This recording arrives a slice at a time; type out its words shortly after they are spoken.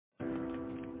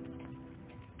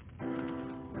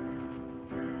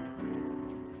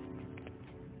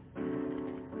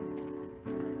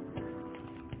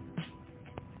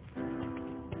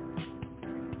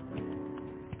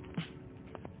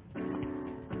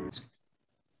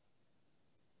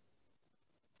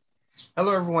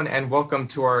Hello, everyone, and welcome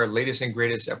to our latest and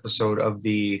greatest episode of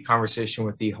the conversation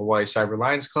with the Hawaii Cyber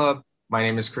Lions Club. My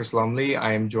name is Chris Lumley.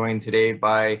 I am joined today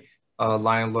by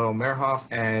Lion Loyal Merhoff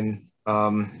and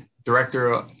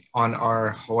director on our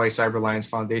Hawaii Cyber Lions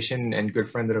Foundation and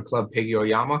good friend of the club, Peggy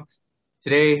Oyama.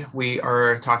 Today, we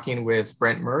are talking with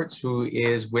Brent Mertz, who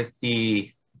is with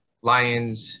the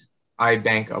Lions Eye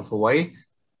Bank of Hawaii.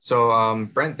 So,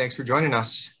 Brent, thanks for joining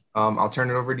us. I'll turn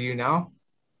it over to you now.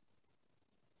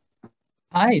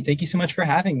 Hi, thank you so much for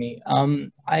having me.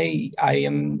 I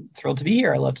am thrilled to be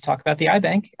here. I love to talk about the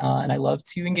iBank, and I love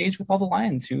to engage with all the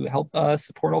Lions who help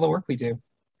support all the work we do.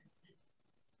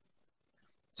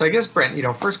 So I guess, Brent,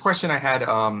 first question I had,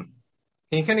 can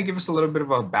you kind of give us a little bit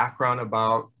of a background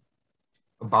about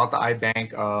the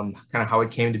iBank, kind of how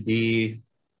it came to be,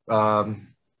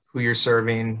 who you're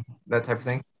serving, that type of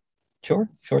thing? Sure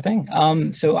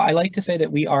thing. So I like to say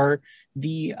that we are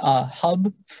the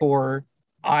hub for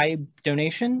eye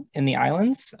donation in the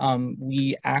islands.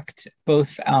 We act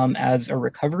both as a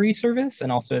recovery service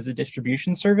and also as a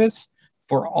distribution service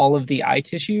for all of the eye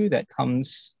tissue that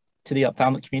comes to the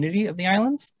ophthalmic community of the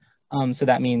islands. So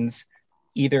that means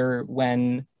either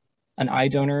when an eye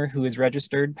donor who is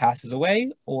registered passes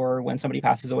away, or when somebody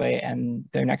passes away and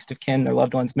their next of kin, their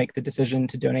loved ones, make the decision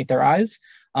to donate their eyes,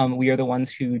 we are the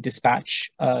ones who dispatch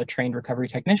a trained recovery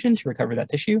technician to recover that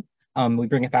tissue. We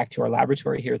bring it back to our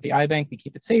laboratory here at the iBank. We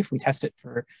keep it safe. We test it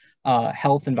for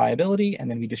health and viability, and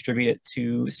then we distribute it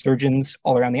to surgeons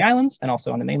all around the islands and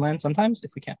also on the mainland sometimes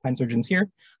if we can't find surgeons here.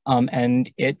 And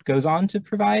it goes on to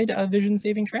provide a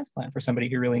vision-saving transplant for somebody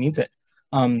who really needs it.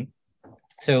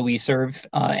 So we serve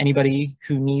anybody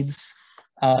who needs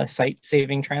a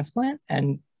sight-saving transplant,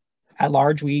 and at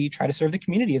large, we try to serve the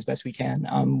community as best we can.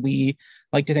 We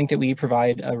like to think that we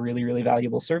provide a really, really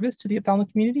valuable service to the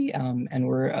ophthalmic community, and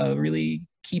we're a really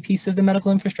key piece of the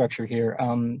medical infrastructure here.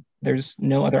 There's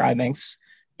no other eye banks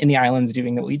in the islands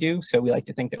doing what we do, so we like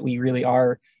to think that we really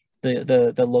are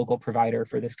the local provider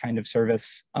for this kind of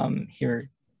service here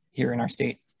in our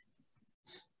state.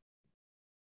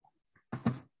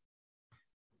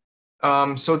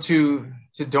 So to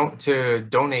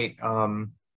donate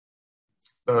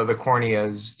the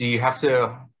corneas,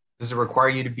 does it require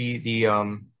you to be the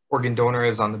organ donor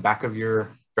is on the back of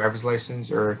your driver's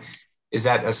license, or is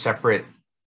that a separate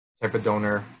type of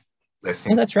donor listing?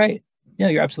 No, that's right. Yeah,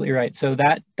 you're absolutely right. So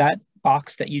that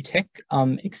box that you tick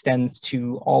extends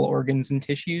to all organs and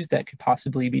tissues that could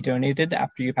possibly be donated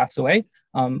after you pass away.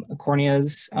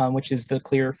 Corneas, which is the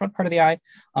clear front part of the eye,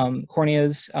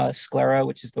 corneas, sclera,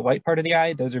 which is the white part of the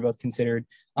eye, those are both considered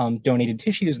donated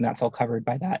tissues, and that's all covered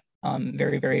by that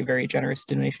very, very, very generous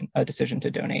decision to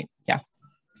donate. Yeah.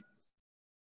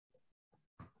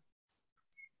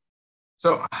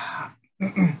 So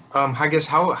I guess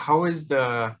how is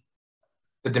the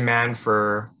demand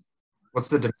what's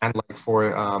the demand like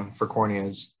for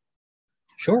corneas?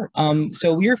 Sure.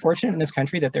 So we are fortunate in this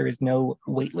country that there is no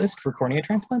wait list for cornea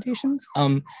transplantations.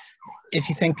 If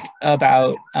you think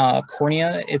about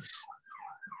cornea, it's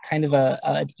kind of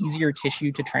an easier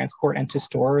tissue to transport and to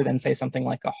store than, say, something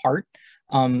like a heart.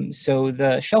 So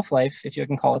the shelf life, if you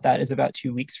can call it that, is about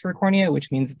 2 weeks for cornea,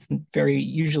 which means it's very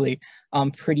usually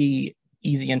pretty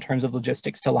easy in terms of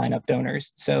logistics to line up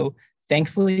donors. So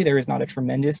thankfully, there is not a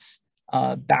tremendous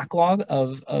backlog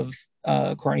of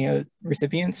cornea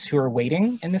recipients who are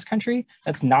waiting in this country.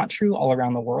 That's not true all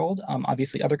around the world.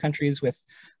 Obviously, other countries with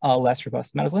less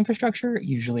robust medical infrastructure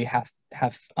usually have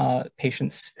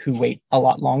patients who wait a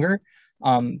lot longer.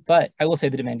 But I will say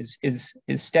the demand is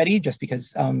steady. Just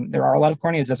because there are a lot of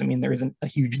corneas doesn't mean there isn't a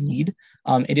huge need.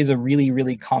 It is a really,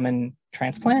 really common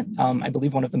transplant. I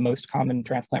believe one of the most common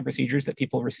transplant procedures that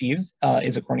people receive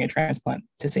is a cornea transplant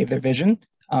to save their vision.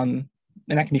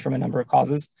 And that can be from a number of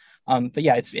causes. But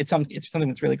yeah, it's something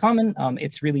that's really common.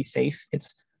 It's really safe.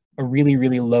 It's a really,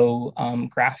 really low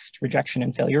graft rejection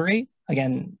and failure rate.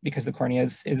 Again, because the cornea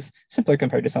is simpler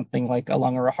compared to something like a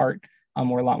lung or a heart,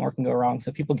 where a lot more can go wrong.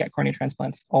 So people get cornea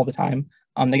transplants all the time.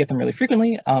 They get them really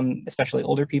frequently, especially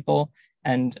older people.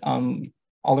 And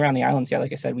all around the islands, yeah,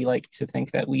 like I said, we like to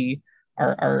think that we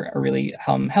are really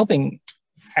helping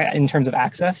in terms of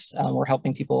access. We're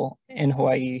helping people in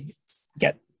Hawaii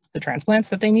get the transplants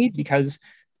that they need, because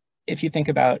if you think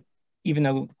about, even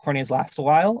though corneas last a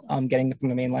while, getting them from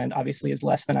the mainland obviously is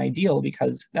less than ideal,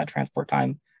 because that transport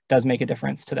time does make a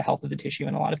difference to the health of the tissue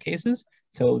in a lot of cases.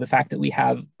 So the fact that we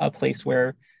have a place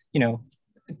where, a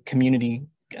community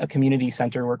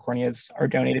center where corneas are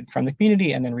donated from the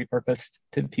community and then repurposed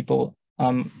to people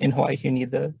in Hawaii who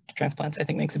need the transplants, I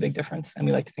think makes a big difference. And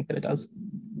we like to think that it does.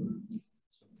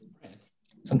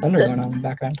 Some thunder going on in the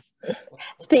background.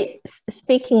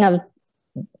 Speaking of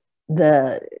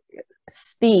the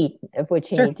speed of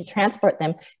which you Sure. need to transport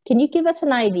them. Can you give us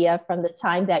an idea from the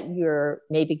time that you're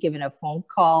maybe given a phone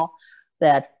call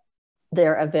that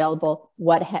they're available,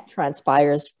 what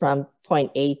transpires from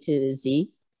point A to Z?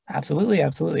 Absolutely,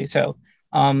 absolutely. So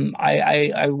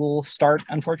I will start,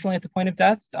 unfortunately, at the point of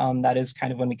death. That is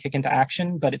kind of when we kick into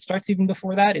action, but it starts even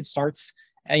before that. It starts,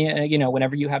 you know,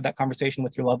 whenever you have that conversation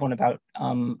with your loved one about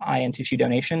eye and tissue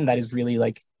donation, that is really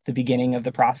like the beginning of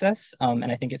the process.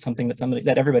 And I think it's something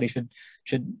that everybody should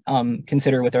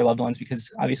consider with their loved ones,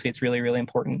 because obviously it's really, really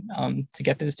important to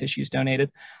get those tissues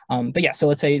donated. But yeah, so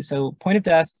let's say, so point of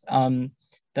death,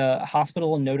 the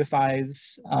hospital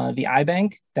notifies the eye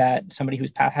bank that somebody who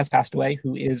has passed away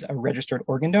who is a registered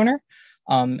organ donor.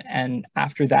 And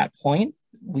after that point,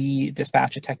 we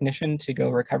dispatch a technician to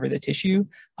go recover the tissue.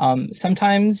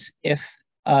 Sometimes if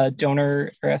a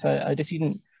donor, or if a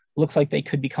decedent looks like they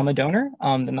could become a donor,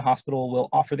 then the hospital will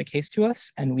offer the case to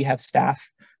us, and we have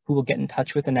staff who will get in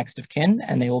touch with the next of kin,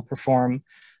 and they will perform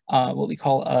what we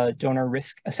call a donor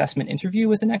risk assessment interview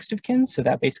with the next of kin. So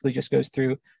that basically just goes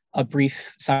through a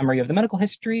brief summary of the medical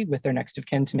history with their next of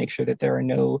kin to make sure that there are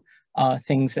no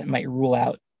things that might rule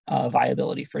out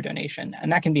viability for donation.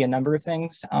 And that can be a number of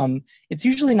things. It's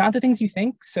usually not the things you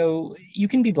think. So you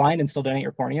can be blind and still donate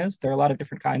your corneas. There are a lot of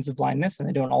different kinds of blindness, and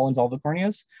they don't all involve the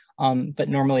corneas. But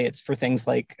normally it's for things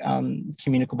like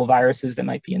communicable viruses that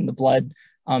might be in the blood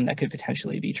that could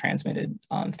potentially be transmitted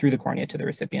through the cornea to the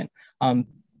recipient.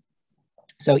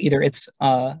 So either it's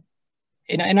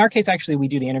in our case, actually, we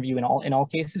do the interview in all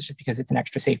cases just because it's an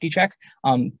extra safety check.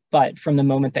 But from the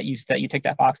moment that you tick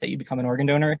that box that you become an organ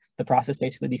donor, the process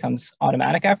basically becomes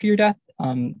automatic after your death,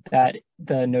 that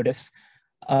the notice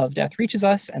of death reaches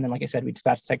us. And then, like I said, we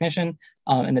dispatch the technician,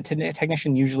 and the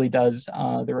technician usually does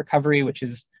the recovery, which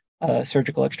is a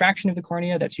surgical extraction of the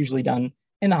cornea. That's usually done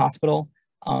in the hospital.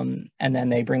 And then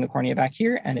they bring the cornea back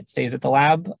here and it stays at the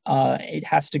lab. It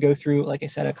has to go through, like I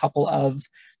said, a couple of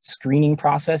screening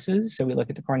processes. So we look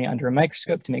at the cornea under a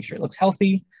microscope to make sure it looks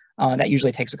healthy. That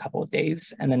usually takes a couple of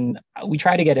days. And then we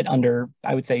try to get it under,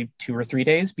 I would say, 2 or 3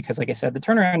 days, because like I said, the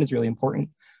turnaround is really important.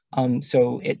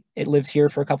 So it lives here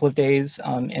for a couple of days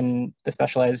in the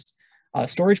specialized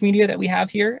storage media that we have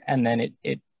here. And then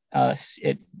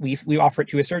we offer it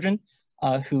to a surgeon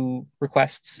who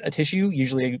requests a tissue.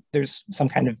 Usually there's some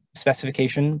kind of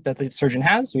specification that the surgeon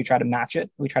has, so we try to match it.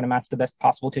 We try to match the best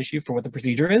possible tissue for what the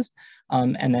procedure is.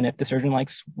 And then if the surgeon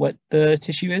likes what the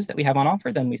tissue is that we have on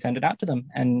offer, then we send it out to them.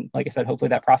 And like I said, hopefully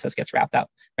that process gets wrapped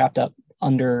up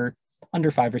under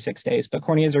 5 or 6 days. But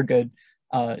corneas are good.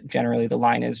 Generally, the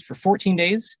line is for 14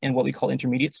 days in what we call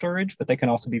intermediate storage, but they can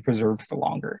also be preserved for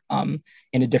longer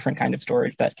in a different kind of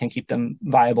storage that can keep them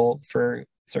viable for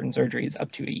certain surgeries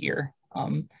up to a year.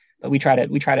 But we try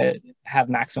to have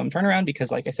maximum turnaround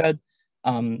because, like I said,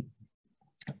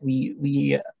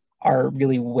 we are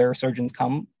really where surgeons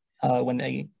come when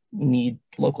they need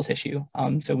local tissue.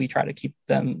 So we try to keep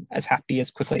them as happy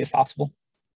as quickly as possible.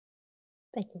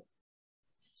 Thank you.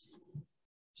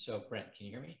 So Brent, can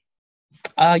you hear me?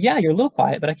 Yeah, you're a little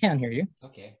quiet, but I can hear you.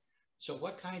 Okay. So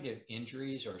what kind of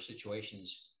injuries or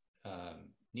situations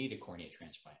need a cornea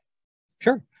transplant?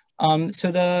 Sure.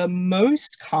 So the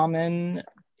most common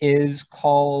is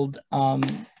called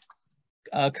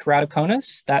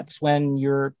keratoconus. That's when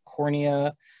your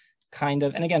cornea kind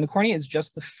of, and again, the cornea is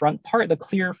just the front part, the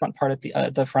clear front part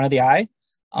at the front of the eye.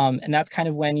 And that's kind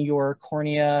of when your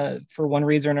cornea, for one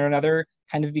reason or another,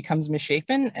 kind of becomes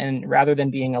misshapen. And rather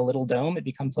than being a little dome, it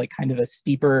becomes like kind of a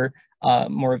steeper,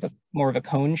 more of a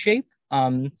cone shape.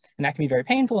 And that can be very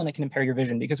painful, and it can impair your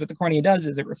vision, because what the cornea does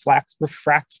is it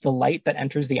refracts the light that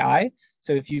enters the eye.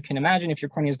 So if you can imagine, if your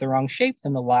cornea is the wrong shape,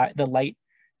 then the light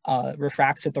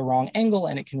refracts at the wrong angle,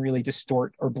 and it can really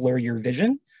distort or blur your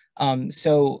vision.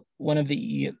 So one of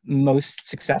the most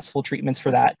successful treatments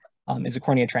for that is a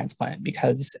cornea transplant,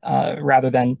 because rather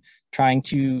than trying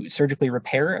to surgically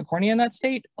repair a cornea in that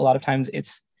state, a lot of times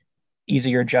it's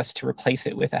easier just to replace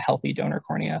it with a healthy donor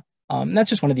cornea. That's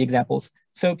just one of the examples.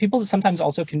 So people sometimes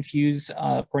also confuse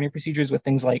cornea procedures with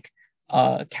things like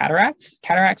cataracts.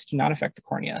 Cataracts do not affect the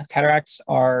cornea. Cataracts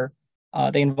are,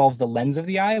 they involve the lens of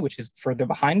the eye, which is further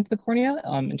behind the cornea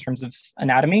in terms of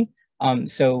anatomy.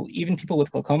 So even people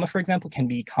with glaucoma, for example, can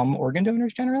become organ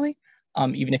donors generally.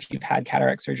 Even if you've had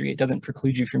cataract surgery, it doesn't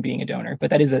preclude you from being a donor, but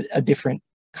that is a different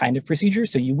kind of procedure.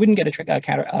 So you wouldn't get a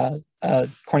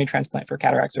cornea transplant for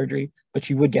cataract surgery, but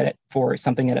you would get it for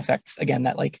something that affects, again,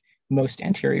 that like most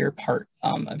anterior part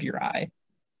of your eye.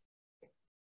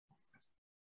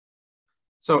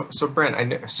 So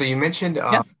Brent, so you mentioned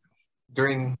Yes.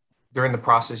 during the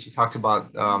process, you talked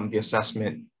about the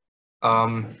assessment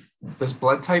Does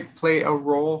blood type play a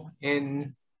role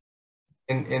in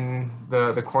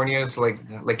the corneas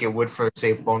like it would for,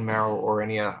 say, bone marrow or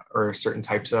any or certain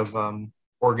types of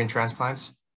organ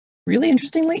transplants? Really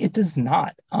interestingly, it does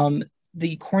not.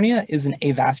 The cornea is an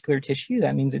avascular tissue.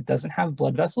 That means it doesn't have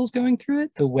blood vessels going through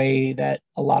it the way that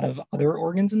a lot of other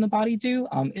organs in the body do.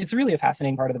 It's really a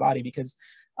fascinating part of the body because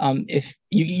if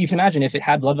you can imagine, if it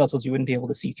had blood vessels, you wouldn't be able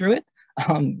to see through it.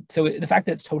 So the fact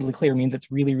that it's totally clear means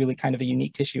it's really, really kind of a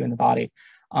unique tissue in the body.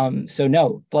 So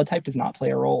no, blood type does not play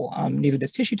a role. Neither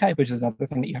does tissue type, which is another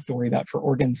thing that you have to worry about for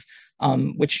organs,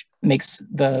 which makes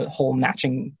the whole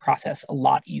matching process a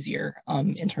lot easier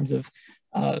in terms of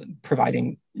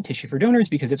providing tissue for donors,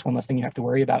 because it's one less thing you have to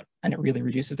worry about, and it really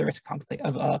reduces the risk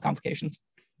of complications.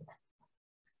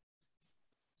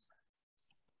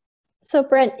 So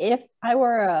Brent, if I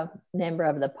were a member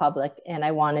of the public and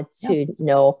I wanted to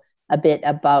know a bit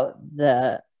about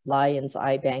the Lions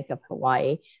Eye Bank of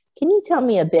Hawaii, can you tell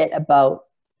me a bit about,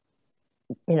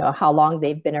 how long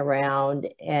they've been around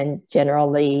and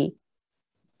generally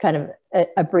kind of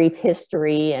a brief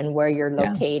history and where you're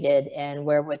located and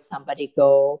where would somebody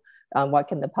go? What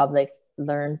can the public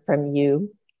learn from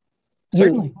you?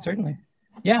 Certainly.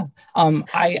 Yeah,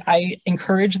 I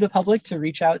encourage the public to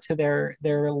reach out to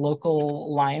their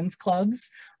local Lions clubs.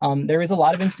 There is a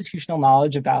lot of institutional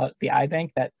knowledge about the eye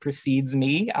bank that precedes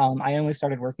me. I only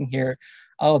started working here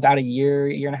about a year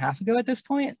and a half ago at this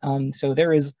point. So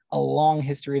there is a long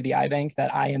history of the eye bank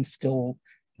that I am still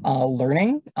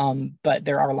learning, but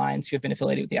there are Lions who have been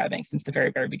affiliated with the eye bank since the very,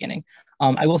 very beginning.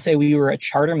 I will say we were a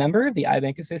charter member of the Eye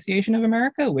Bank Association of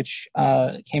America, which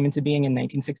came into being in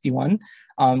 1961.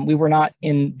 We were not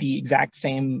in the exact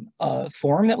same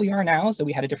form that we are now, so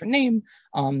we had a different name,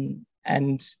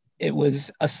 and it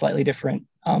was a slightly different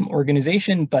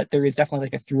organization, but there is definitely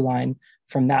like a through line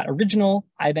from that original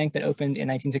eye bank that opened in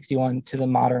 1961 to the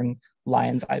modern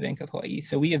Lions Eye Bank of Hawaii.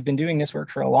 So we have been doing this work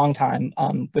for a long time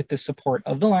with the support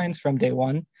of the Lions from day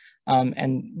one,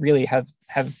 and really have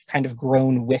kind of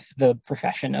grown with the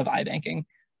profession of eye banking,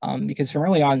 because from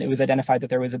early on it was identified that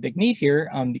there was a big need here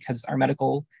because our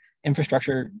medical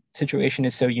infrastructure situation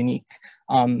is so unique.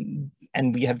 And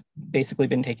we have basically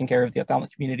been taking care of the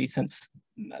ophthalmic community since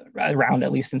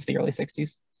at least since the early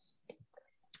 60s.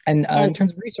 And in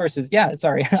terms of resources,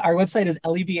 our website is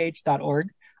lebh.org.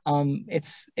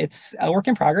 It's a work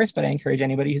in progress, but I encourage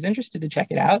anybody who's interested to check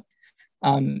it out.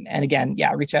 And again,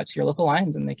 reach out to your local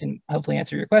Lions and they can hopefully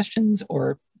answer your questions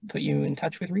or put you in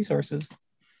touch with resources.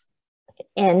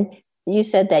 And you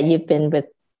said that you've been with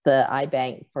the eye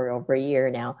bank for over a year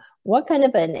now. What kind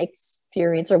of an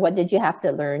experience, or what did you have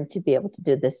to learn to be able to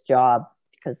do this job?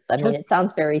 Because I mean, it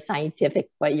sounds very scientific,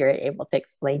 what you're able to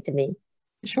explain to me.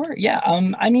 Sure. Yeah.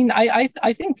 I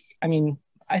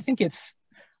think it's,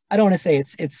 I don't want to say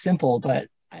it's simple, but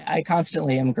I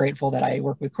constantly am grateful that I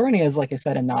work with corneas, like I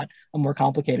said, and not a more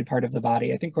complicated part of the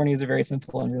body. I think corneas are very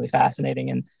simple and really fascinating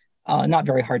and not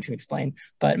very hard to explain.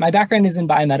 But my background is in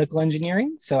biomedical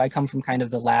engineering, so I come from kind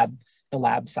of the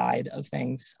lab side of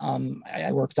things.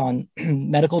 I worked on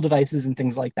medical devices and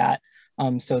things like that.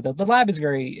 So the lab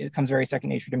comes very second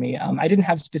nature to me. I didn't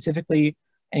have specifically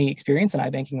any experience in eye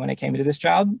banking when I came into this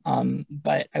job,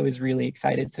 but I was really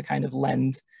excited to kind of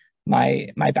lend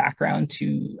my background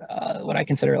to what I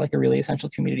consider like a really essential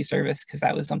community service, because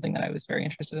that was something that I was very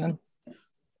interested in.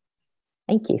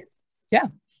 Thank you. Yeah.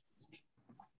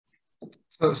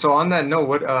 So on that note,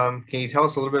 what can you tell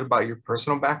us a little bit about your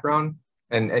personal background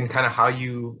and kind of how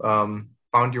you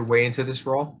found your way into this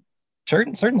role?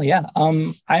 Certainly, yeah.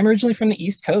 I'm originally from the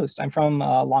East Coast. I'm from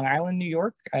Long Island, New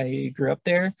York. I grew up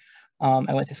there.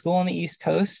 I went to school on the East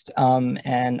Coast,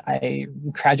 and I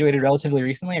graduated relatively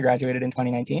recently. I graduated in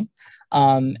 2019.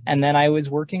 And then I was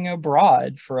working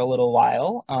abroad for a little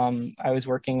while. I was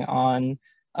working on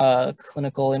a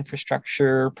clinical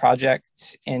infrastructure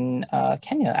project in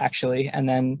Kenya, actually, and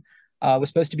then was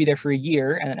supposed to be there for a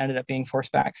year and then ended up being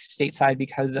forced back stateside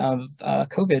because of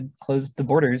COVID closed the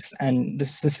borders and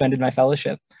this suspended my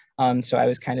fellowship. So I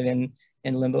was kind of in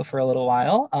limbo for a little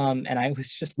while. And I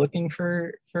was just looking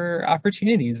for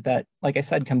opportunities that, like I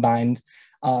said, combined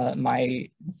my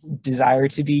desire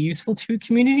to be useful to a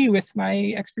community with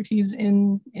my expertise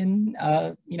in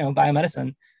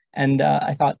biomedicine. And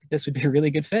I thought that this would be a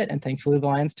really good fit. And thankfully the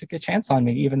Lions took a chance on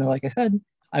me, even though, like I said,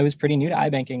 I was pretty new to eye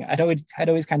banking. I'd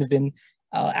always kind of been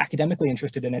academically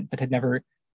interested in it, but had never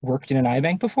worked in an eye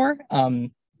bank before.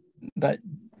 But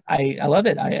I love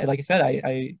it. Like I said,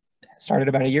 I started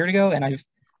about a year ago, and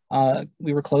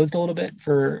we were closed a little bit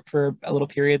for a little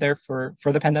period there for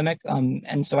the pandemic.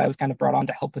 And so I was kind of brought on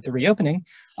to help with the reopening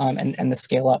and the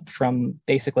scale up from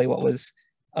basically what was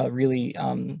a really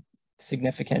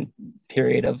significant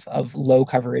period of low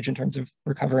coverage in terms of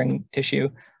recovering tissue.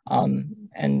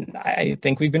 And I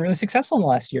think we've been really successful in the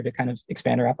last year to kind of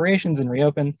expand our operations and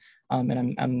reopen.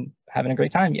 And I'm having a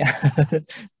great time. Yeah,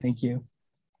 thank you.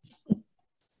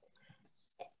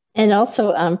 And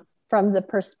also from the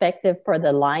perspective for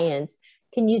the Lions,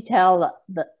 can you tell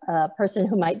the person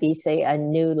who might be, say, a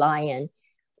new Lion,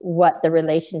 what the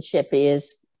relationship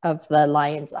is of the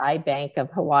Lions Eye Bank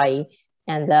of Hawaii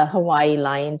and the Hawaii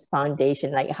Lions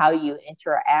Foundation, like how you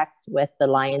interact with the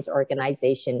Lions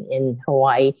organization in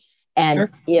Hawaii? And sure,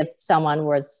 if someone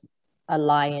was a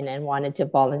Lion and wanted to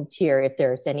volunteer, if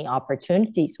there's any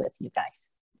opportunities with you guys.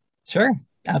 Sure,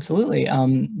 absolutely.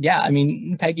 Yeah, I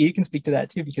mean, Peggy, you can speak to that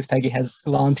too, because Peggy has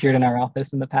volunteered in our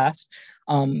office in the past.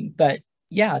 But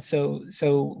yeah,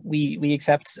 so we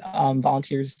accept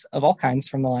volunteers of all kinds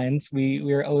from the Lions.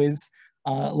 We're always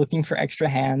looking for extra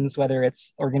hands, whether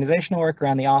it's organizational work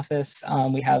around the office.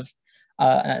 We have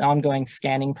an ongoing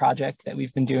scanning project that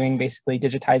we've been doing, basically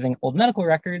digitizing old medical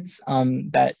records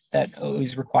that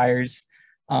always requires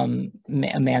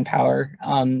manpower.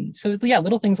 So yeah,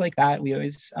 little things like that. We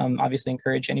always obviously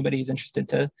encourage anybody who's interested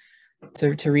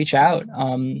to reach out.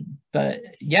 But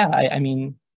yeah, I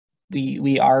mean,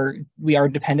 we are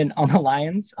dependent on the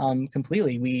Lions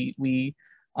completely. We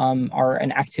are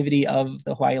an activity of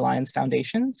the Hawaii Lions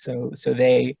Foundation. So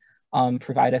they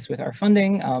provide us with our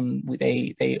funding.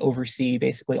 They oversee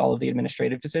basically all of the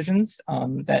administrative decisions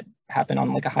that happen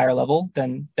on like a higher level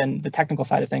than the technical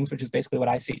side of things, which is basically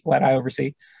what I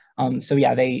oversee. So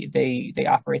yeah, they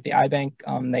operate the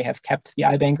iBank. They have kept the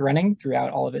iBank running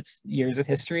throughout all of its years of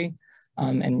history.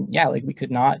 And yeah, like we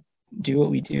could not do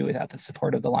what we do without the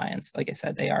support of the Lions. Like I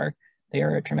said, they are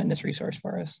a tremendous resource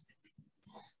for us.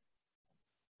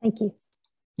 Thank you.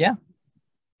 Yeah.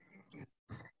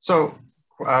 So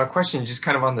question just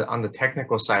kind of on the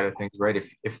technical side of things, right?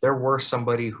 If there were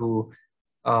somebody who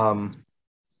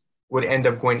would end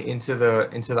up going into the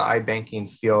iBanking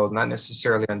field, not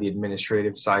necessarily on the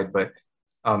administrative side, but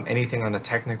anything on the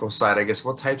technical side, I guess,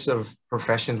 what types of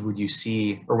professions would you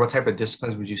see, or what type of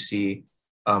disciplines would you see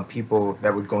people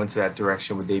that would go into that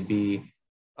direction? Would they be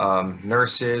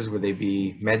nurses? Would they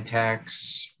be med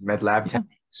techs, med lab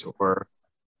techs, or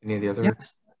any of the other?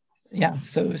 Yes. Yeah.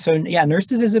 So yeah,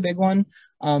 nurses is a big one.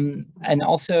 And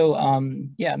also,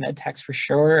 yeah, med techs for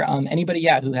sure. Anybody,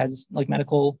 yeah, who has like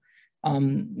medical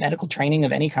training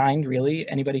of any kind, really.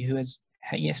 Anybody who has,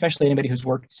 especially anybody who's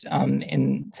worked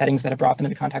in settings that have brought them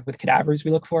into contact with cadavers,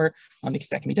 we look for, because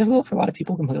that can be difficult for a lot of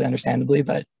people, completely understandably,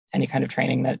 but any kind of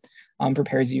training that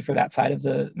prepares you for that side of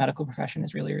the medical profession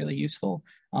is really, really useful.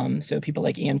 So people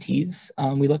like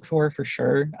EMTs, we look for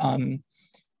sure.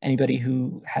 Anybody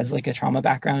who has like a trauma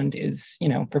background is,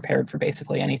 prepared for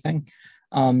basically anything,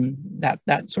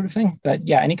 that sort of thing. But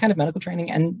yeah, any kind of medical training,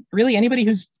 and really anybody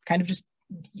who's kind of just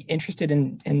interested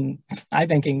in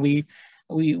iBanking,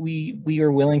 we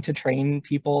are willing to train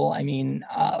people. I mean,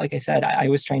 like I said, I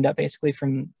was trained up basically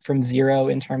from zero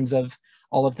in terms of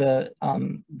all of the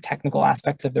technical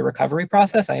aspects of the recovery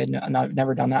process. I had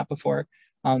never done that before.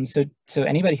 So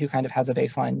anybody who kind of has a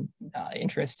baseline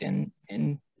interest in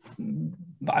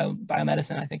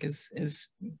biomedicine, I think is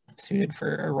suited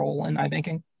for a role in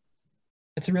iBanking.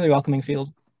 It's a really welcoming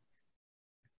field.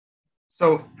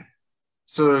 So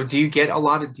do you get a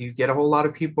whole lot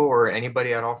of people, or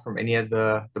anybody at all, from any of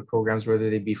the programs, whether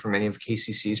they be from any of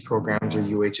KCC's programs or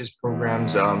UH's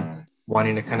programs,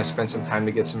 wanting to kind of spend some time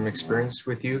to get some experience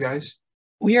with you guys?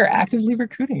 We are actively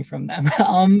recruiting from them.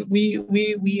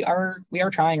 We are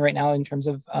trying right now in terms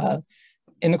of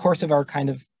in the course of our kind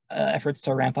of efforts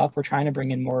to ramp up, we're trying to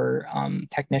bring in more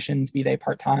technicians, be they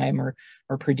part-time or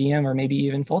per diem, or maybe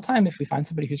even full-time if we find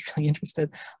somebody who's really interested.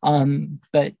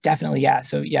 But definitely, yeah.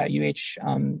 So yeah,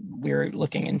 we're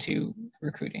looking into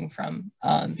recruiting from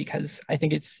because I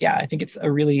think it's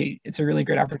a really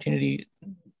great opportunity.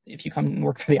 If you come and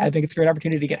work for the iBank, it's a great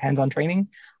opportunity to get hands-on training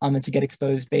and to get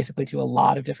exposed basically to a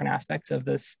lot of different aspects of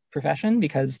this profession,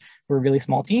 because we're a really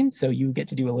small team. So you get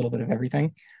to do a little bit of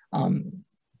everything.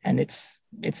 And it's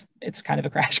kind of a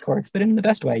crash course, but in the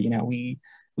best way.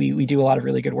 We do a lot of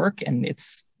really good work, and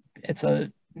it's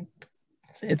a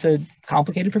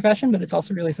complicated profession, but it's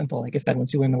also really simple. Like I said,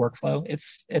 once you learn the workflow,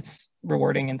 it's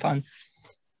rewarding and fun.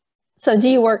 So do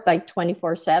you work like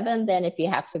 24/7 then, if you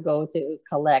have to go to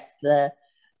collect the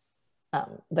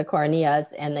corneas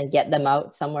and then get them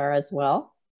out somewhere as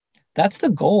well? That's the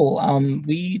goal.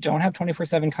 We don't have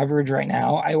 24/7 coverage right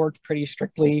now. I work pretty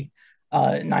strictly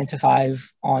 9 to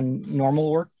 5 on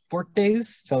normal work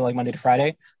days, so like Monday to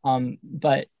Friday.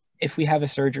 But if we have a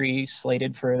surgery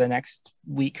slated for the next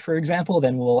week, for example,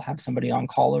 then we'll have somebody on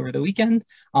call over the weekend.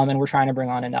 And we're trying to bring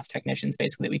on enough technicians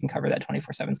basically that we can cover that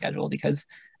 24/7 schedule, because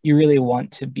you really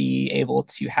want to be able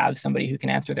to have somebody who can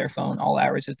answer their phone all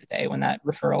hours of the day when that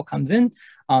referral comes in,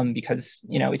 because,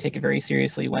 you know, we take it very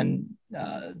seriously when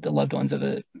the loved ones of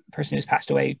a person who's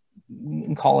passed away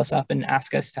call us up and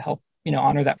ask us to help, you know,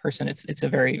 honor that person. It's a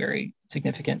very, very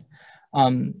significant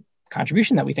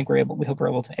contribution that we hope we're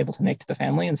able to make to the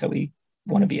family. And so we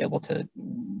want to be able to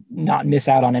not miss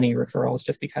out on any referrals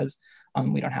just because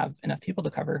we don't have enough people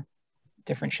to cover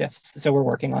different shifts. So we're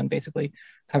working on basically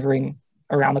covering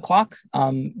around the clock.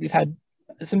 We've had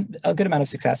a good amount of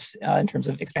success in terms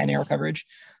of expanding our coverage,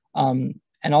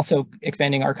 and also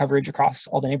expanding our coverage across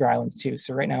all the neighbor islands too.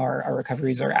 So right now our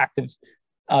recoveries are active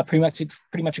pretty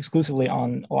much exclusively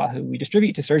on Oahu. We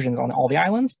distribute to surgeons on all the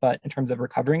islands, but in terms of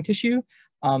recovering tissue,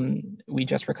 we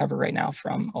just recover right now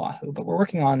from Oahu. But we're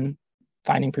working on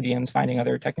finding per diems, finding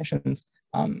other technicians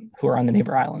who are on the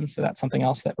neighbor islands. So that's something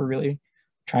else that we're really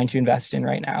trying to invest in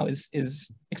right now,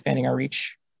 is expanding our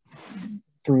reach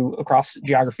across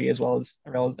geography as well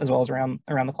as around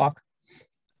the clock.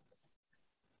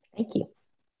 Thank you.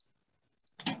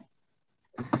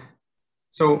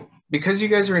 So because you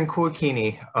guys are in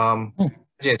Kuakini,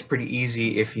 it's pretty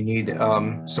easy if you need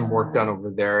some work done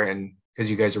over there, and because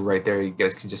you guys are right there, you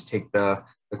guys can just take the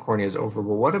corneas over.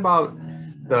 But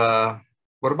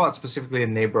what about specifically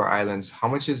the neighbor islands? How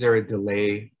much is there a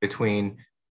delay between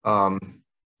the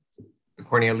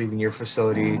cornea leaving your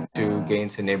facility to getting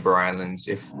to neighbor islands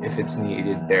if it's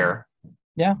needed there?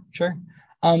 Yeah, sure.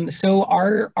 So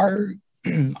our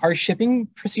our shipping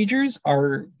procedures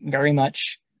are very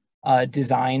much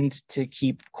designed to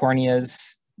keep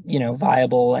corneas, you know,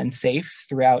 viable and safe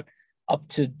throughout up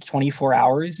to 24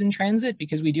 hours in transit,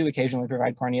 because we do occasionally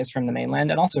provide corneas from the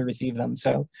mainland and also receive them.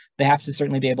 So they have to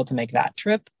certainly be able to make that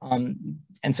trip.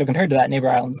 And so compared to that, neighbor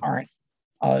islands aren't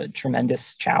a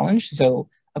tremendous challenge. So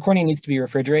a cornea needs to be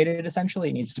refrigerated, essentially.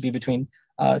 It needs to be between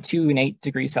 2 and 8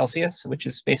 degrees Celsius, which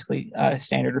is basically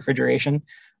standard refrigeration.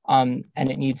 And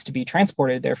it needs to be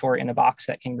transported, therefore, in a box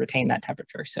that can retain that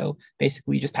temperature. So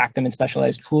basically, we just pack them in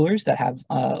specialized coolers that have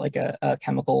like a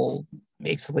chemical,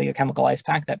 basically a chemical ice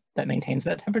pack that maintains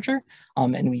that temperature.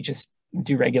 And we just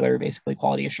do regular, basically,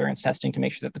 quality assurance testing to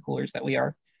make sure that the coolers that we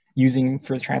are using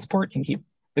for the transport can keep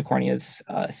the corneas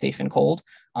safe and cold.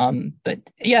 But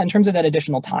yeah, in terms of that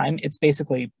additional time, it's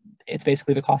basically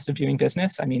the cost of doing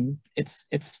business. I mean, it's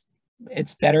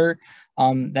better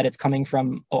that it's coming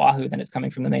from Oahu than it's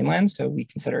coming from the mainland. So we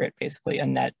consider it basically a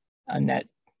net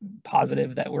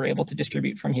positive that we're able to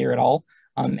distribute from here at all.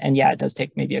 And yeah, it does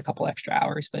take maybe a couple extra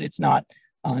hours, but it's not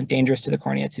dangerous to the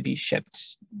cornea to be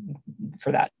shipped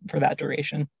for that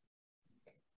duration.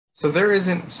 So there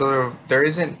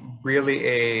isn't really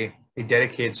a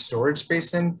dedicated storage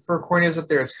space in for corneas up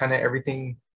there. It's kind of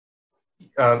everything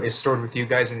is stored with you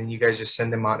guys, and then you guys just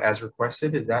send them out as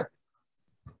requested. Is that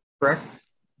correct?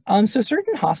 So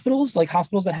certain hospitals, like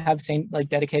hospitals that have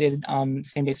dedicated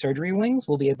same-day surgery wings,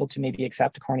 will be able to maybe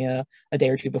accept a cornea a day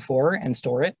or two before and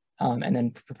store it, and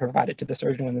then provide it to the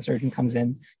surgeon when the surgeon comes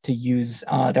in to use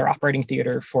their operating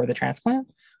theater for the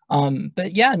transplant.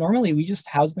 But yeah, normally we just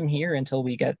house them here until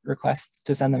we get requests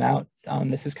to send them out.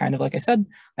 This is kind of, like I said,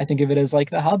 I think of it as like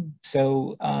the hub.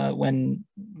 So when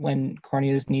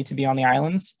corneas need to be on the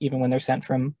islands, even when they're sent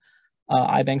from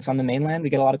eye banks on the mainland, we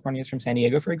get a lot of corneas from San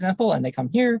Diego, for example, and they come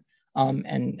here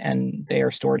and they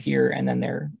are stored here, and then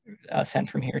they're sent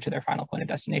from here to their final point of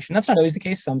destination. That's not always the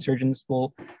case. Some surgeons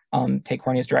will take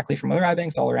corneas directly from other eye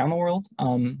banks all around the world.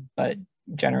 But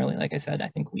generally, like I said, I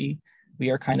think we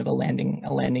are kind of a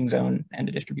landing zone and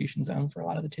a distribution zone for a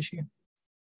lot of the tissue.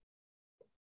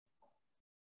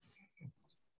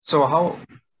 So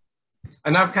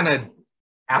and I've kind of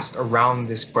asked around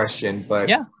this question, but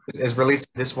yeah, as relates to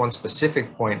this one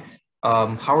specific point,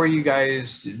 how are you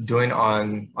guys doing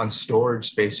on storage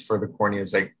space for the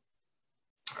corneas? Like,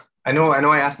 I know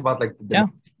I asked about like the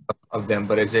of them,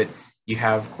 but is it you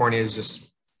have corneas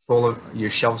just full of your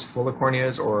shelves full of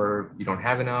corneas, or you don't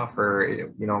have enough, or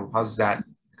you know, how's that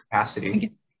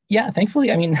capacity? Yeah, thankfully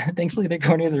the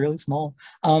corneas are really small.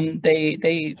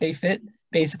 They fit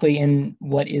basically in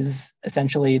what is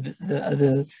essentially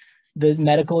the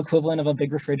medical equivalent of a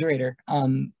big refrigerator.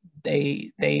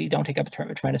 They don't take up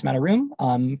a tremendous amount of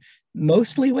room.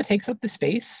 Mostly what takes up the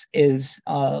space is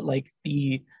like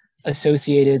the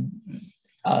associated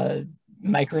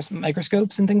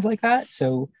microscopes and things like that.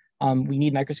 So We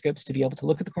need microscopes to be able to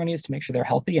look at the corneas to make sure they're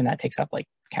healthy, and that takes up like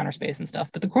counter space and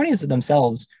stuff. But the corneas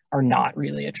themselves are not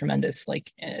really a tremendous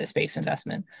like space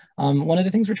investment. One of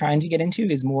the things we're trying to get into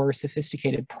is more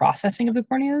sophisticated processing of the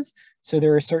corneas. So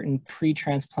there are certain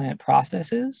pre-transplant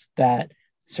processes that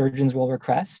surgeons will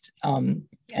request, and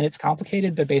it's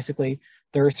complicated, but basically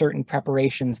there are certain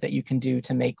preparations that you can do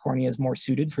to make corneas more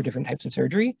suited for different types of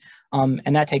surgery.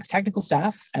 And that takes technical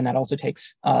staff, and that also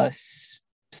takes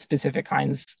specific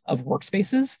kinds of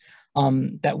workspaces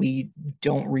that we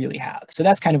don't really have. So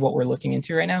that's kind of what we're looking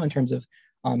into right now in terms of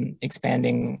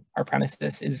expanding our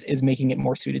premises, is making it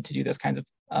more suited to do those kinds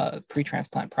of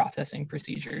pre-transplant processing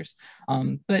procedures.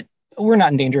 But we're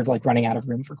not in danger of like running out of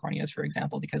room for corneas, for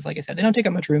example, because like I said, they don't take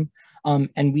up much room.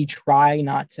 And we try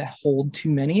not to hold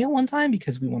too many at one time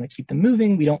because we want to keep them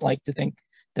moving. We don't like to think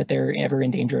that they're ever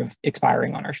in danger of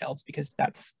expiring on our shelves, because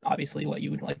that's obviously what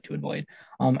you would like to avoid.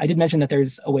 I did mention that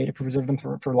there's a way to preserve them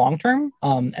for long term,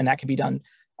 and that can be done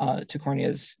to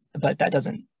corneas, but that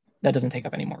doesn't take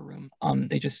up any more room.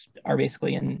 They just are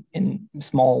basically in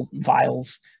small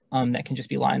vials that can just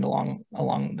be lined along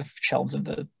the shelves of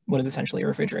what is essentially a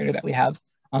refrigerator that we have.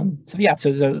 So yeah,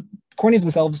 so corneas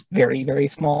themselves, very, very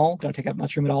small, don't take up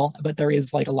much room at all, but there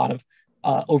is like a lot of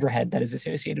overhead that is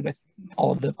associated with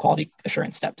all of the quality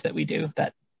assurance steps that we do.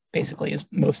 That basically is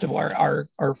most of our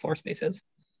floor spaces.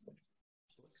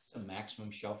 What's the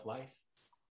maximum shelf life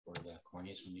for the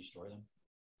corneas when you store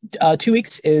them? 2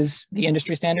 weeks is the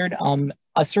industry standard.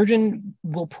 A surgeon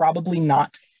will probably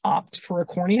not opt for a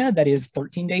cornea that is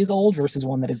 13 days old versus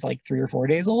one that is like 3 or 4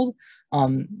 days old.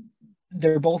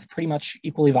 They're both pretty much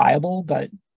equally viable,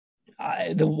 but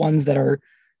the ones that are,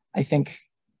 I think,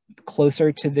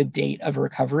 closer to the date of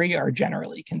recovery are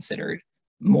generally considered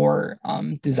more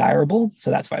desirable.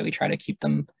 So that's why we try to keep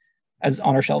them as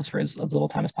on our shelves for as little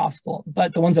time as possible.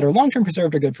 But the ones that are long-term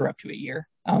preserved are good for up to a year.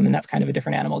 And that's kind of a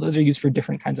different animal. Those are used for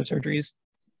different kinds of surgeries.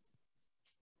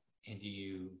 And do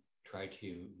you try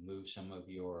to move some of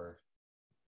your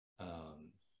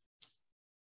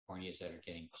corneas that are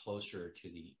getting closer to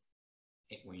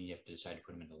when you have to decide to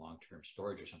put them into long-term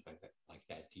storage or something like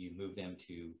that, do you move them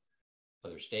to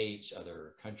other states,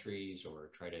 other countries, or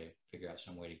try to figure out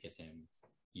some way to get them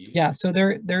used? Yeah, so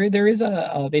there is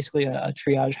basically a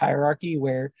triage hierarchy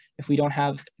where if we don't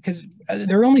have, because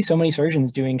there are only so many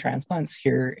surgeons doing transplants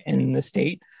here in the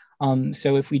state.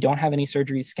 So if we don't have any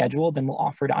surgeries scheduled, then we'll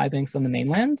offer to eye banks on the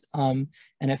mainland. And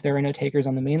if there are no takers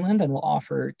on the mainland, then we'll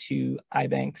offer to eye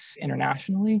banks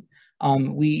internationally.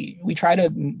 We try to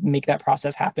make that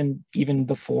process happen even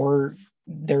before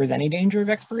there is any danger of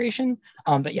expiration.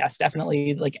 But yes,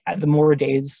 definitely, like the more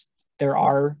days there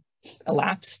are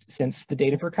elapsed since the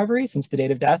date of recovery, since the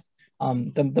date of death,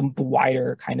 the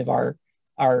wider kind of our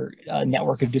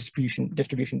network of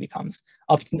distribution becomes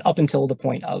up until the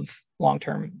point of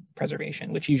long-term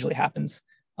preservation, which usually happens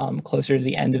closer to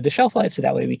the end of the shelf life. So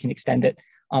that way we can extend it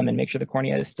and make sure the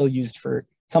cornea is still used for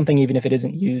something, even if it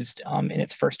isn't used in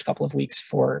its first couple of weeks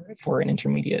for an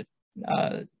intermediate,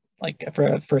 like for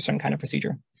a certain kind of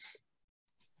procedure.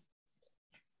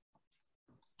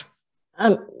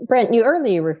 Brent, you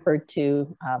earlier referred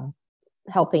to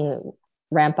helping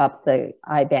ramp up the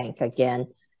eye bank again.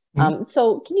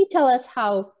 So can you tell us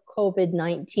how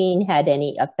COVID-19 had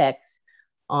any effects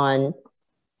on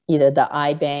either the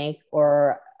eye bank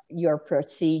or your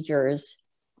procedures?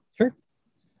 Sure.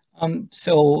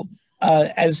 So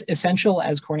as essential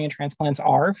as cornea transplants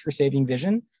are for saving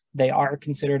vision, they are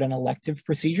considered an elective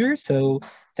procedure. So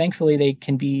thankfully they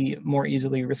can be more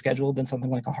easily rescheduled than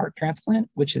something like a heart transplant,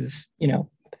 which is,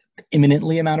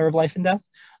 imminently a matter of life and death.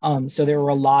 So there were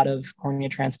a lot of cornea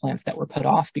transplants that were put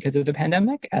off because of the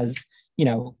pandemic, as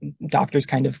doctors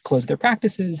kind of closed their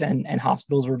practices and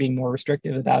hospitals were being more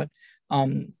restrictive about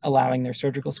allowing their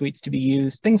surgical suites to be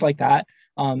used, things like that.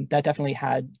 That definitely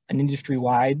had an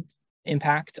industry-wide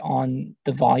impact on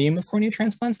the volume of cornea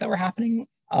transplants that were happening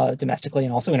domestically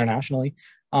and also internationally.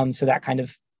 So that kind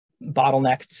of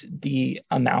bottlenecked the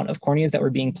amount of corneas that were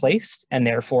being placed, and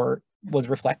therefore was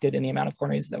reflected in the amount of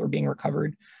corneas that were being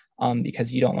recovered,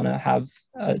 because you don't want to have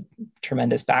a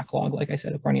tremendous backlog, like I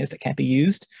said, of corneas that can't be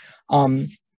used. And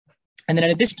then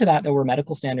in addition to that, there were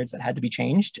medical standards that had to be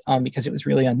changed because it was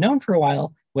really unknown for a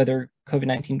while whether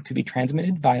COVID-19 could be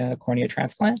transmitted via cornea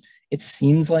transplant. It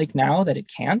seems like now that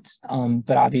it can't,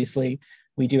 but obviously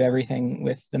we do everything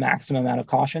with the maximum amount of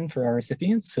caution for our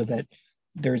recipients so that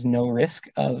there's no risk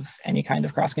of any kind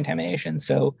of cross-contamination.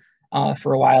 So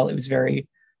for a while, it was very,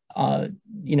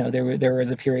 there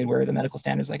was a period where the medical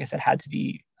standards, like I said, had to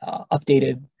be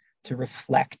updated to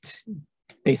reflect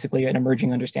basically an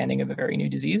emerging understanding of a very new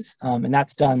disease. And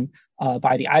that's done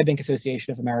by the Eye Bank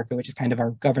Association of America, which is kind of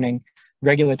our governing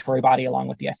regulatory body along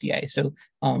with the FDA. So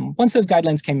once those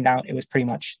guidelines came out, it was pretty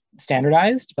much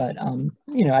standardized, but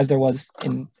as there was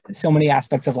in so many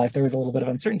aspects of life, there was a little bit of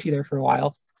uncertainty there for a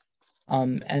while.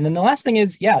 And then the last thing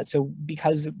is, so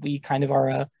because we kind of are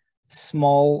a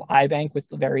small eye bank with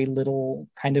very little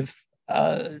kind of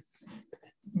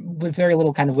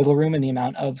wiggle room in the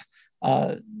amount of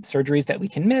surgeries that we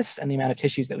can miss and the amount of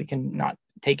tissues that we can not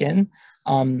take in,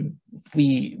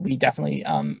 we definitely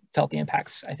felt the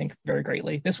impacts, I think, very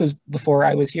greatly. This was before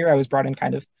I was here. I was brought in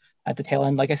kind of at the tail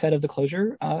end, like I said, of the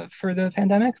closure for the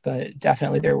pandemic, but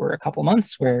definitely there were a couple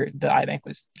months where the eye bank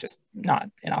was just not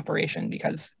in operation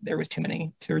because there were too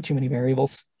many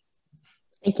variables.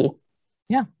 Thank you.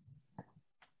 Yeah.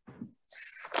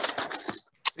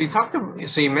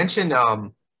 So you mentioned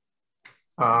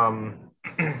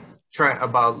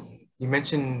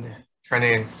trying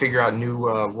to figure out new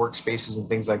workspaces and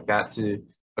things like that to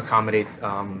accommodate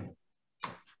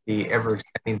the ever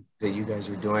expanding things that you guys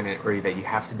are doing or that you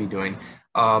have to be doing.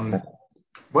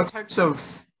 What types of,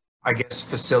 I guess,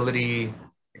 facility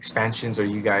expansions are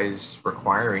you guys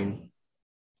requiring?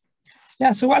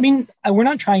 Yeah, so I mean, we're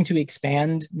not trying to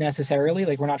expand necessarily.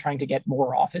 Like, we're not trying to get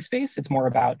more office space. It's more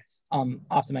about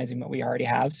optimizing what we already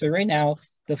have. So right now,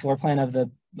 the floor plan of the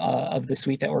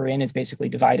suite that we're in is basically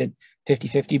divided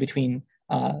 50-50 between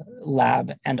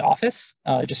lab and office,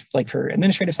 just like for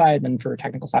administrative side, and then for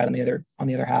technical side on the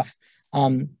other half.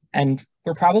 And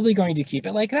we're probably going to keep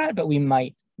it like that, but we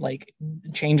might like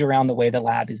change around the way the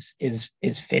lab is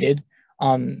fitted.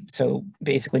 So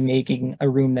basically making a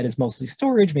room that is mostly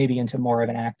storage, maybe into more of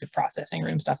an active processing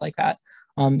room, stuff like that.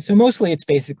 So mostly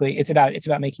it's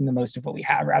about making the most of what we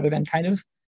have rather than kind of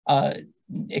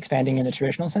expanding in the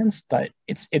traditional sense, but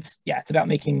it's about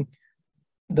making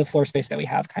the floor space that we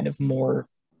have kind of more,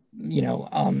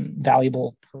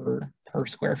 valuable per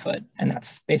square foot. And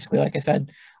that's basically, like I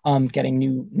said, getting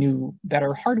new,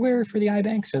 better hardware for the eye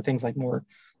bank. So things like more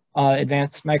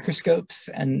advanced microscopes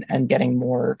and getting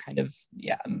more kind of,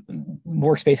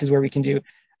 workspaces where we can do,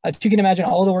 if you can imagine,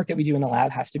 all the work that we do in the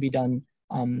lab has to be done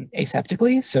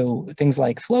aseptically. So things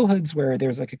like flow hoods where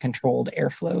there's like a controlled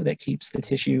airflow that keeps the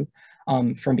tissue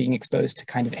from being exposed to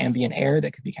kind of ambient air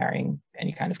that could be carrying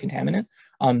any kind of contaminant.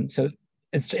 So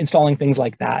it's installing things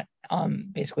like that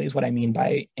basically is what I mean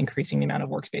by increasing the amount of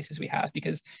workspaces we have,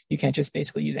 because you can't just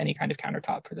basically use any kind of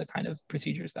countertop for the kind of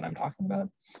procedures that I'm talking about.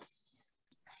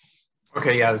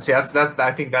 Okay, yeah. See, that's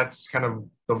I think that's kind of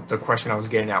the question I was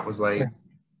getting at was like Sure.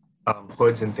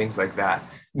 Hoods and things like that.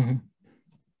 Mm-hmm.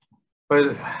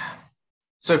 But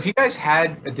so if you guys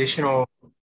had additional,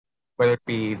 whether it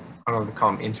be, I don't know, to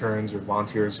call them interns or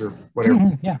volunteers or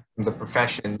whatever, the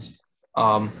professions,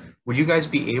 would you guys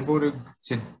be able to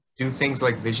do things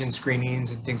like vision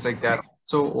screenings and things like that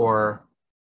also, or?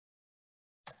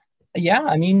 Yeah,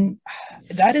 I mean,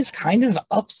 that is kind of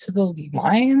up to the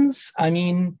Lions. I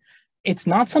mean, it's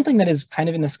not something that is kind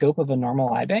of in the scope of a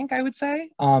normal eye bank, I would say,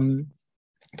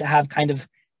 to have kind of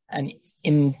an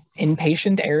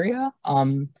inpatient area.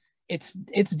 It's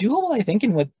doable, I think,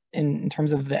 in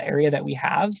terms of the area that we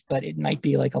have, but it might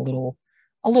be like a little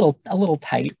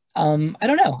tight. I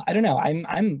don't know.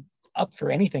 I'm up for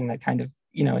anything that kind of,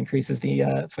 increases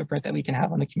the footprint that we can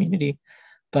have on the community.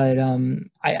 But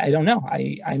I don't know.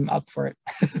 I'm up for it,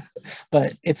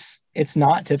 but it's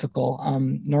not typical.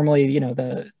 Normally,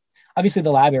 obviously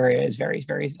the lab area is very,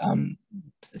 very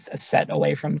set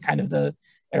away from kind of the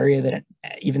area that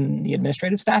even the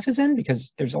administrative staff is in,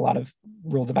 because there's a lot of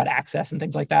rules about access and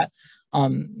things like that.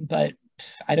 But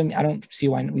I don't see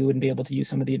why we wouldn't be able to use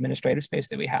some of the administrative space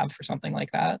that we have for something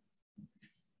like that.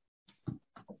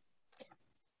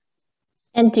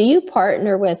 And do you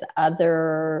partner with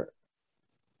other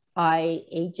eye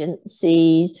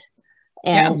agencies?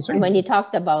 And when you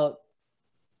talked about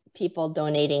people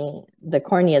donating the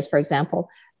corneas, for example,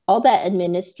 all that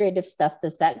administrative stuff,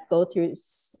 does that go through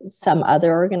some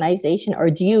other organization, or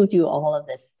do you do all of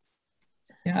this?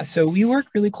 Yeah, so we work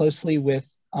really closely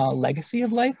with Legacy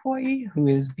of Life Hawaii, who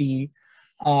is we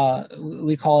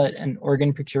call it an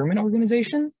organ procurement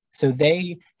organization. So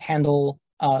they handle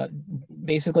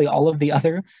basically all of the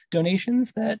other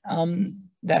donations that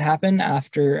happen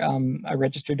after a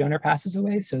registered donor passes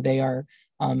away. So they are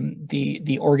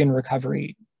the organ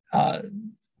recovery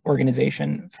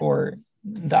organization for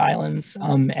the islands,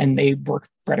 and they work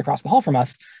right across the hall from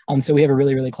us. So we have a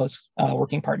really, really close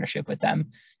working partnership with them.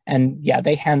 And yeah,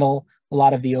 they handle a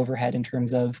lot of the overhead in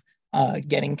terms of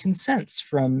getting consents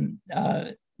from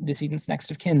decedents'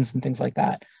 next of kins and things like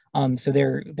that. So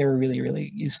they're a really,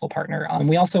 really useful partner.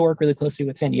 We also work really closely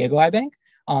with San Diego Eye Bank,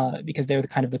 because they're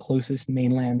kind of the closest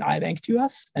mainland eye bank to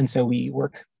us. And so we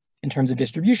work, in terms of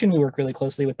distribution, we work really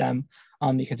closely with them,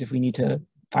 because if we need to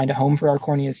find a home for our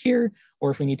corneas here,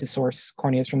 or if we need to source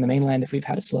corneas from the mainland, if we've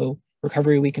had a slow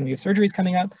recovery week and we have surgeries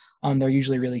coming up, they're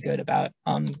usually really good about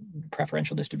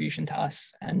preferential distribution to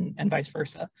us and vice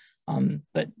versa.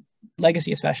 But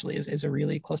Legacy especially is a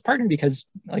really close partner because,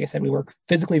 like I said, we work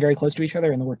physically very close to each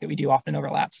other and the work that we do often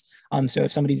overlaps. So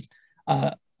if somebody's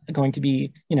going to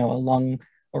be, a lung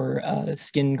or a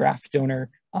skin graft donor,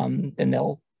 then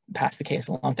they'll pass the case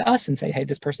along to us and say, hey,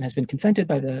 this person has been consented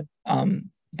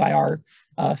by our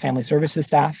family services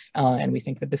staff, and we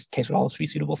think that this case would also be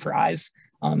suitable for eyes.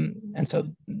 And so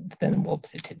then we'll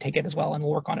take it as well and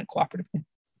we'll work on it cooperatively.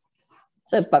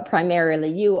 So, but primarily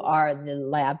you are the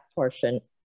lab portion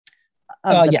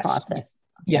of the process.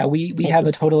 Yeah, we have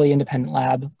a totally independent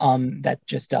lab that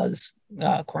just does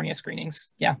cornea screenings.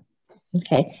 Yeah.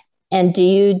 Okay. And do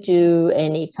you do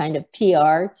any kind of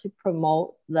PR to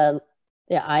promote the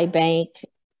eye bank?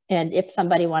 And if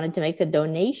somebody wanted to make a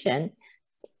donation,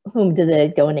 whom do they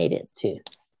donate it to?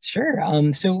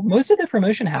 Sure. So most of the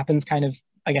promotion happens kind of,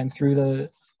 again, through the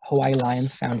Hawaii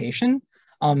Lions Foundation.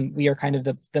 We are kind of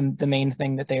the main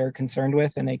thing that they are concerned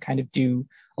with, and they kind of do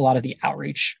a lot of the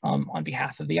outreach on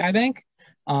behalf of the eye bank.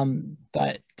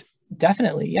 But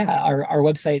definitely, yeah, our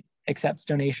website accepts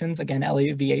donations, again,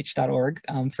 levh.org,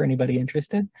 for anybody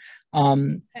interested.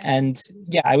 And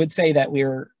yeah, I would say that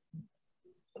we're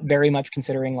very much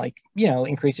considering, like,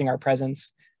 increasing our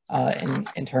presence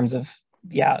in terms of,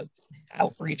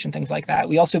 outreach and things like that.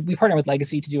 We partner with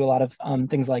Legacy to do a lot of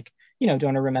things like,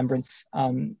 donor remembrance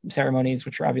ceremonies,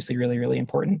 which are obviously really, really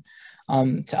important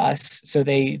to us. So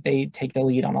they take the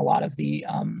lead on a lot of the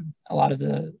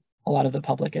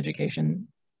public education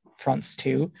fronts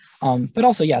too. But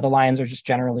also, the Lions are just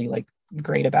generally like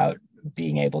great about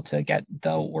being able to get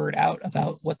the word out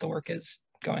about what the work is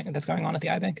that's going on at the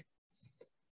eye bank.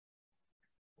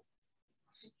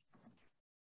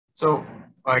 So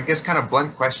I guess kind of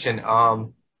blunt question.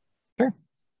 Sure.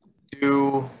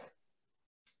 Do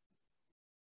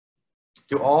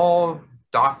all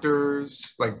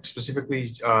doctors, like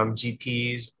specifically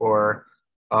GPs or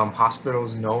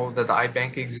hospitals, know that the eye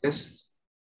bank exists?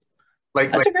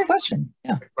 That's a great question.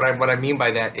 Yeah. What I mean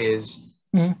by that is,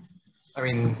 I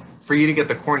mean, for you to get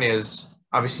the corneas,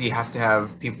 obviously you have to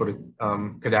have people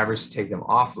to cadavers to take them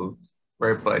off of,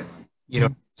 right? But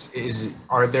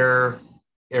are there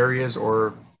areas,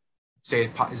 or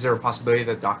is there a possibility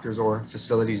that doctors or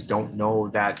facilities don't know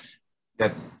that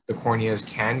the corneas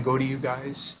can go to you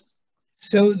guys?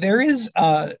 So there is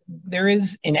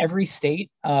in every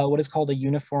state what is called a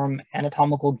Uniform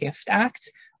Anatomical Gift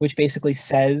Act, which basically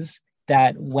says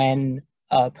that when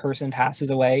a person passes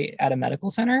away at a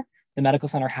medical center, the medical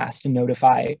center has to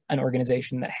notify an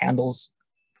organization that handles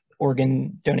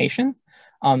organ donation.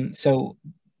 So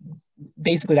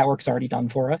basically that work's already done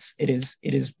for us. It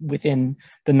is within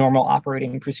the normal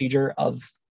operating procedure of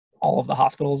all of the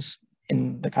hospitals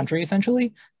in the country,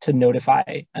 essentially, to notify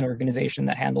an organization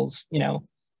that handles,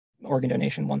 organ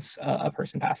donation once a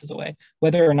person passes away,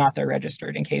 whether or not they're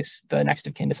registered, in case the next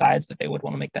of kin decides that they would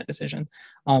want to make that decision.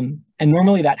 And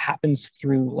normally that happens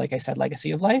through, like I said,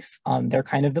 Legacy of Life. They're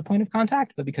kind of the point of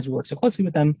contact, but because we work so closely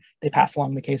with them, they pass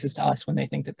along the cases to us when they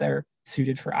think that they're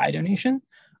suited for eye donation.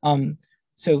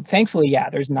 So thankfully,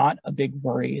 there's not a big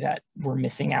worry that we're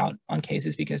missing out on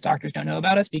cases because doctors don't know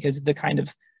about us, because the kind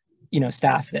of,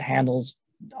 staff that handles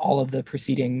all of the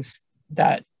proceedings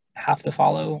that have to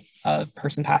follow a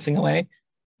person passing away,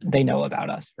 they know about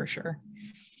us for sure.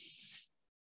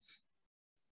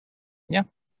 Yeah.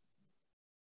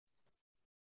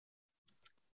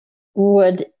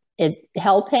 Would it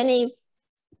help any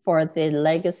for the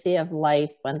Legacy of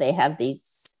Life when they have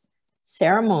these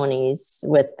ceremonies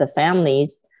with the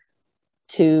families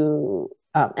to,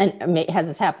 and has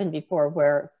this happened before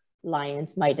where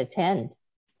Lions might attend?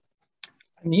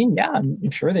 I mean, I'm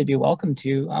sure they'd be welcome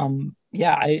to.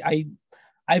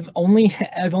 I've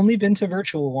only been to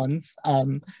virtual ones,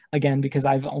 again, because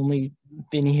I've only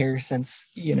been here since,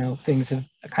 things have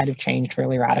kind of changed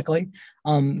fairly radically.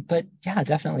 But yeah,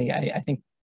 definitely. I think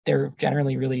they're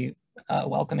generally really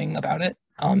welcoming about it.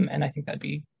 And I think that'd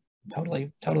be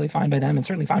totally fine by them, and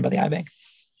certainly fine by the eye bank.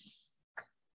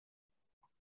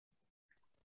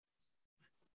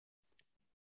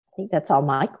 I think that's all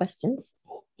my questions.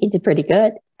 You did pretty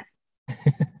good.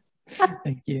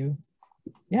 Thank you.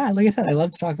 Yeah, like I said, I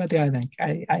love to talk about the eye bank.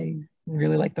 I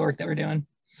really like the work that we're doing.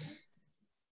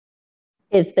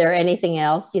 Is there anything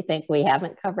else you think we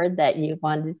haven't covered that you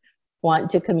want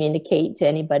to communicate to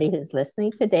anybody who's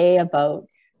listening today about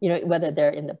you know, whether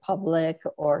they're in the public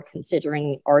or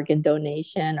considering organ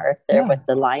donation, or if they're with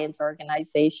the Lions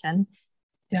organization?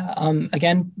 Yeah,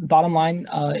 again, bottom line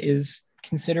is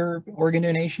consider organ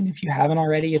donation if you haven't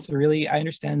already. It's I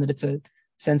understand that it's a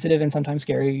sensitive and sometimes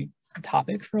scary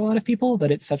topic for a lot of people,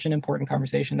 but it's such an important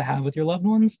conversation to have with your loved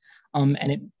ones.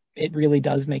 And it really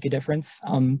does make a difference.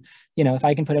 You know, if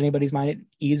I can put anybody's mind at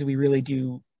ease, we really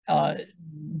do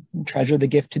treasure the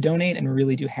gift to donate, and we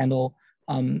really do handle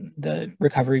the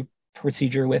recovery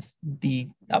procedure with the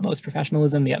utmost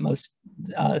professionalism, the utmost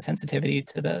sensitivity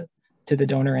to the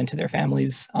donor and to their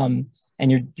families. And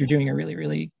you're doing a really,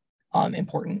 really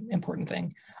important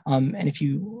thing. And if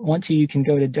you want to, you can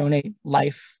go to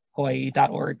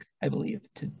donatelifehawaii.org, I believe,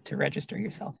 to register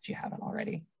yourself if you haven't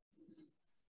already.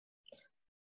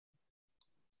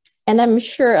 And I'm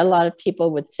sure a lot of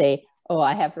people would say, oh,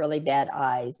 I have really bad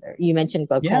eyes. Or you mentioned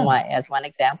glaucoma as one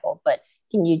example, but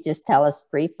can you just tell us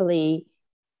briefly,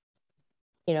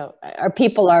 you know,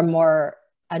 people are more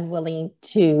unwilling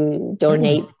to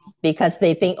donate because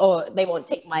they think, oh, they won't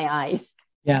take my eyes?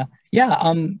 Yeah.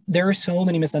 There are so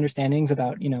many misunderstandings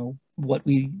about, you know, what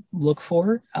we look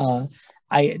for.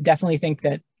 I definitely think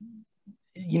that,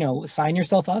 you know, sign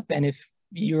yourself up, and if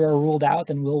you are ruled out,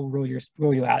 then we'll rule you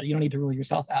out. You don't need to rule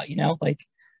yourself out, you know, like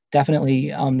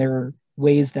definitely there are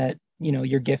ways that, you know,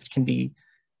 your gift can be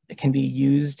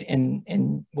used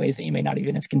in ways that you may not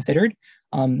even have considered.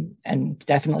 And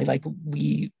definitely, like,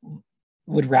 we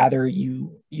would rather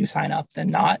you sign up than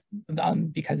not,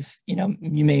 because, you know,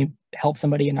 you may help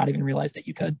somebody and not even realize that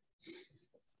you could.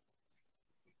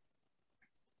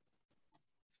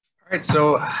 All right,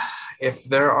 so if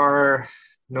there are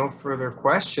no further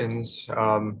questions,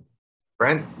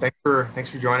 Brent, thanks for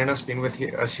joining us, being with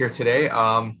us here today.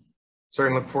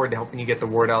 Certainly look forward to helping you get the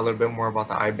word out a little bit more about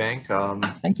the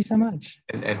iBank. Thank you so much.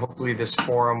 And hopefully this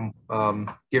forum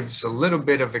gives a little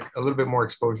bit more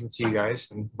exposure to you guys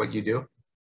and what you do.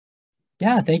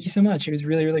 Yeah, thank you so much. It was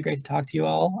really, really great to talk to you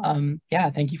all. Yeah,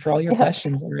 thank you for all your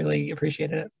questions. I really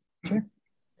appreciated it. Sure.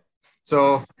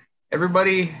 So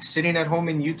everybody sitting at home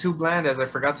in YouTube land, as I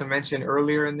forgot to mention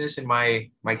earlier in my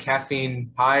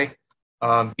caffeine high,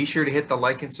 be sure to hit the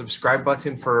like and subscribe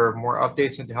button for more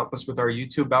updates and to help us with our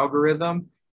YouTube algorithm.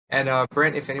 And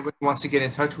Brent, if anybody wants to get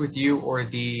in touch with you or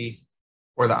the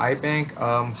iBank,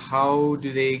 how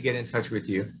do they get in touch with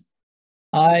you?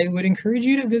 I would encourage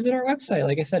you to visit our website.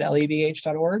 Like I said,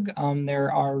 lebh.org.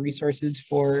 There are resources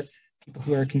for people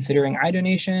who are considering eye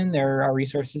donation. There are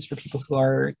resources for people who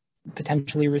are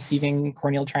potentially receiving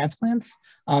corneal transplants.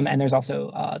 And there's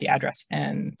also the address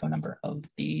and phone number of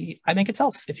the iBank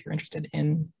itself if you're interested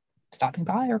in stopping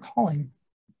by or calling.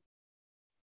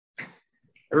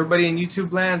 Everybody in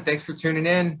YouTube land, thanks for tuning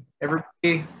in.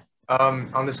 Everybody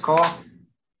on this call,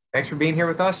 thanks for being here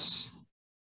with us.